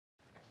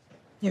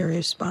You're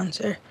his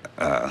sponsor.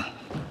 I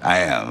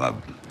am. A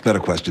better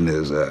question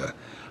is, what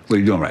are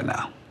you doing right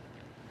now?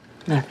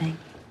 Nothing.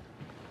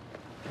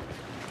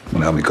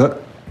 Wanna help me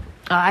cook?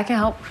 I can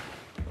help.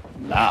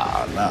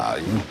 Nah.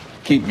 You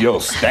keep your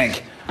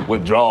stank,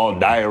 withdrawal,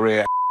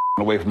 diarrhea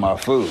away from our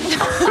food.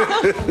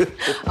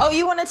 Oh,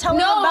 you want to tell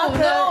me about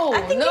the...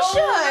 I think you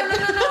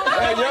should. No.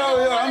 Hey,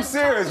 yo, I'm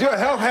serious. You're a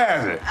health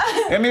hazard.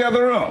 In the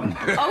other room.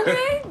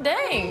 Okay,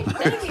 dang.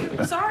 Thank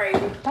you. Sorry.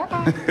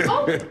 Bye-bye.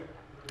 Oh.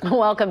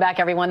 Welcome back,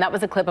 everyone. That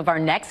was a clip of our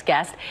next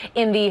guest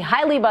in the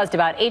highly buzzed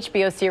about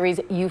HBO series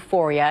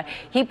Euphoria.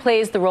 He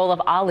plays the role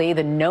of Ali,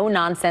 the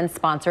no-nonsense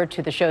sponsor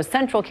to the show's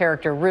central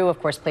character, Rue, of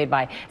course, played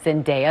by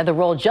Zendaya. The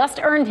role just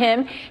earned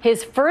him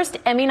his first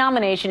Emmy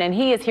nomination, and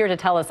he is here to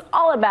tell us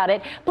all about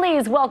it.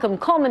 Please welcome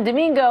Colman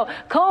Domingo.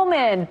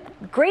 Colman,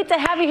 great to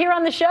have you here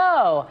on the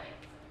show.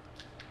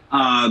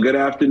 Good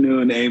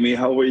afternoon, Amy.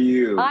 How are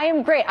you? I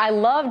am great. I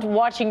loved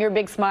watching your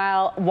big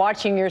smile,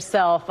 watching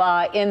yourself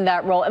in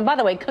that role. And by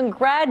the way,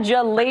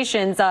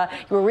 congratulations. You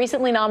were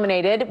recently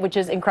nominated, which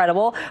is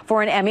incredible,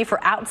 for an Emmy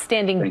for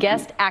Outstanding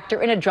Guest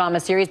Actor in a Drama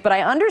Series. But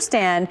I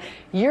understand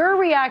your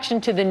reaction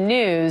to the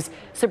news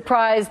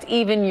surprised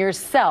even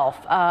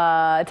yourself.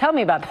 Tell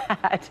me about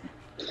that.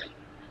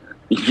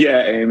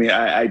 Yeah, Amy.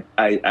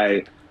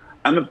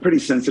 I'm a pretty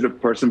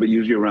sensitive person, but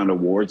usually around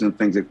awards and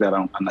things like that,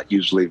 I'm not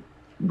usually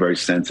very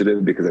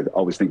sensitive because I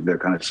always think they're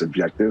kind of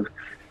subjective,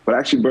 but I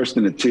actually burst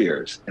into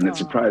tears, and it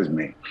surprised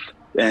me.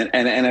 And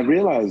I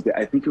realized that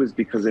I think it was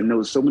because I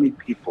know so many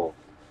people,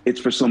 it's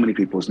for so many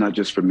people. It's not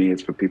just for me,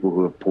 it's for people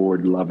who have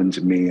poured love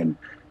into me and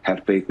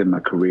had faith in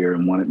my career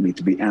and wanted me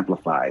to be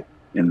amplified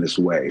in this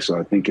way. So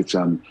I think it's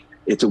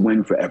a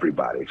win for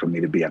everybody for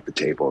me to be at the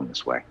table in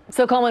this way.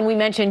 So Colman, we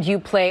mentioned you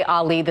play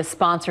Ali, the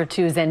sponsor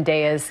to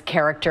Zendaya's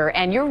character,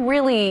 and you're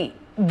really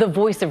the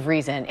voice of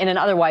reason in an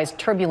otherwise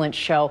turbulent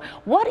show.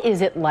 What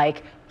is it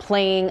like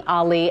playing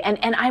Ali?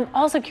 And I'm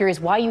also curious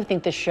why you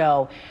think the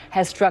show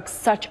has struck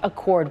such a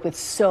chord with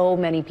so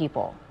many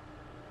people.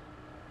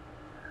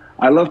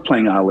 I love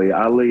playing Ali.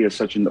 Ali is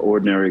such an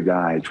ordinary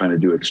guy trying to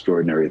do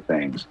extraordinary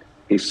things.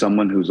 He's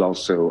someone who's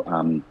also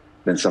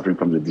been suffering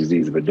from the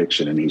disease of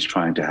addiction, and he's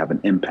trying to have an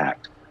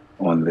impact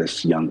on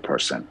this young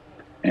person.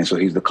 And so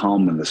he's the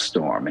calm in the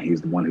storm, and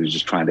he's the one who's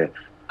just trying to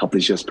help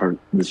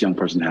this young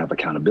person have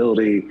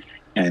accountability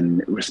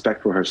and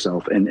respect for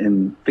herself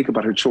and think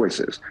about her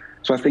choices.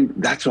 So I think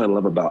that's what I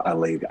love about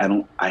Ali.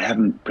 I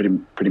haven't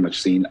pretty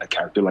much seen a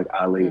character like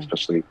Ali,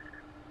 especially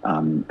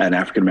an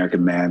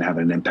African-American man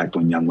having an impact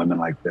on young women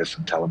like this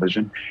on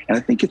television. And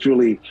I think it's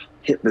really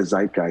hit the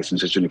zeitgeist in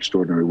such an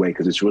extraordinary way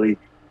because it's really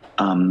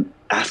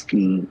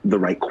asking the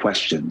right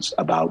questions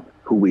about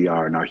who we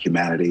are and our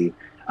humanity,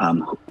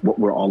 what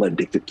we're all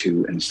addicted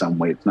to in some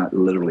way. It's not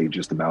literally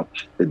just about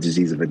the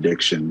disease of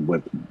addiction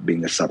with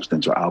being a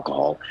substance or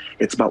alcohol.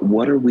 It's about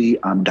what are we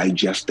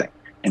digesting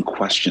and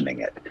questioning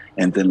it,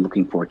 and then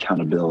looking for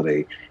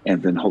accountability,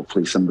 and then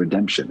hopefully some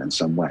redemption in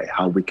some way,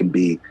 how we can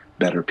be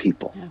better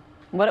people. Yeah.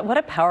 What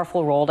a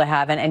powerful role to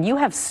have. And you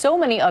have so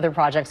many other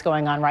projects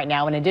going on right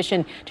now. In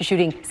addition to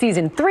shooting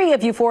season 3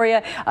 of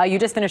Euphoria, you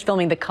just finished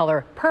filming The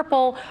Color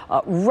Purple,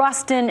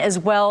 Rustin as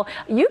well.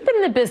 You've been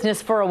in the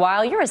business for a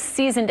while. You're a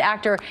seasoned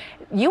actor.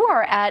 You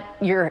are at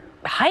your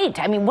height.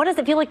 I mean, what does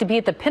it feel like to be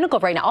at the pinnacle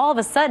right now? All of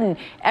a sudden,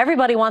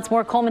 everybody wants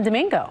more Colman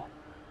Domingo.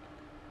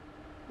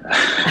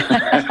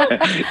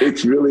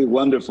 It's really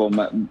wonderful.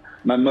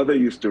 My mother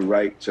used to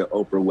write to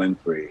Oprah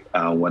Winfrey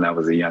when I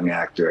was a young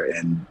actor,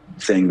 and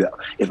saying that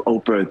if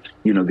Oprah,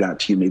 got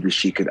to you, maybe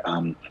she could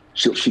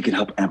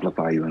help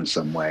amplify you in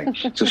some way.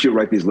 So she'll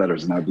write these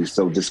letters, and I'd be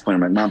so disappointed.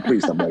 I'm like, Mom,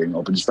 please stop writing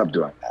Oprah. Just stop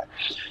doing that.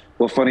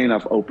 Well, funny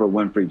enough, Oprah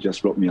Winfrey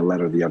just wrote me a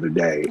letter the other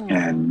day,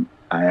 and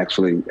I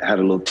actually had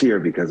a little tear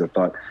because I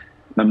thought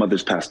my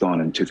mother's passed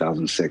on in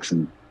 2006,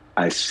 and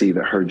I see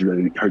that her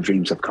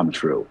dreams have come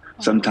true.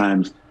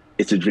 Sometimes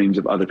it's the dreams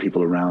of other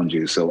people around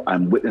you. So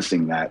I'm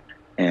witnessing that,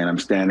 and I'm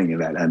standing in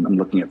that, and I'm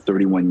looking at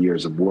 31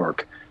 years of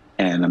work,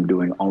 and I'm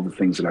doing all the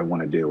things that I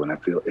want to do, and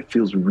it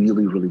feels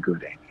really, really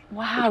good, Amy.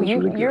 Wow,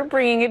 you're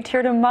bringing a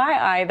tear to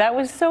my eye. That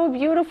was so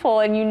beautiful,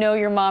 and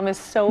your mom is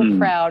so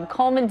proud.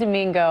 Colman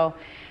Domingo,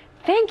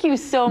 thank you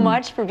so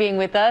much for being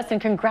with us,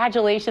 and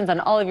congratulations on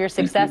all of your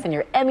success and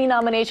your Emmy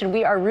nomination.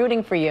 We are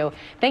rooting for you.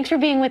 Thanks for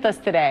being with us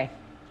today.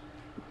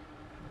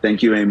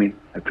 Thank you, Amy.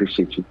 I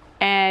appreciate you.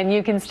 And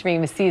you can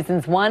stream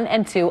seasons 1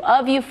 and 2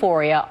 of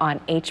Euphoria on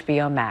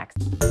HBO Max.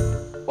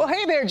 Well,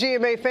 hey there,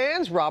 GMA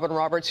fans. Robin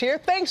Roberts here.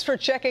 Thanks for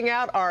checking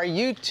out our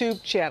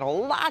YouTube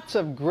channel. Lots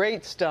of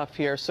great stuff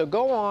here. So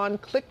go on,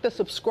 click the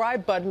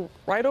subscribe button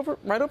right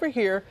over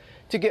here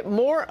to get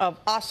more of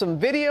awesome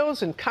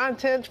videos and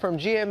content from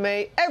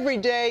GMA every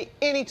day,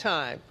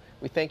 anytime.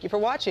 We thank you for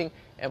watching,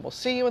 and we'll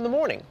see you in the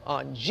morning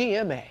on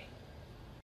GMA.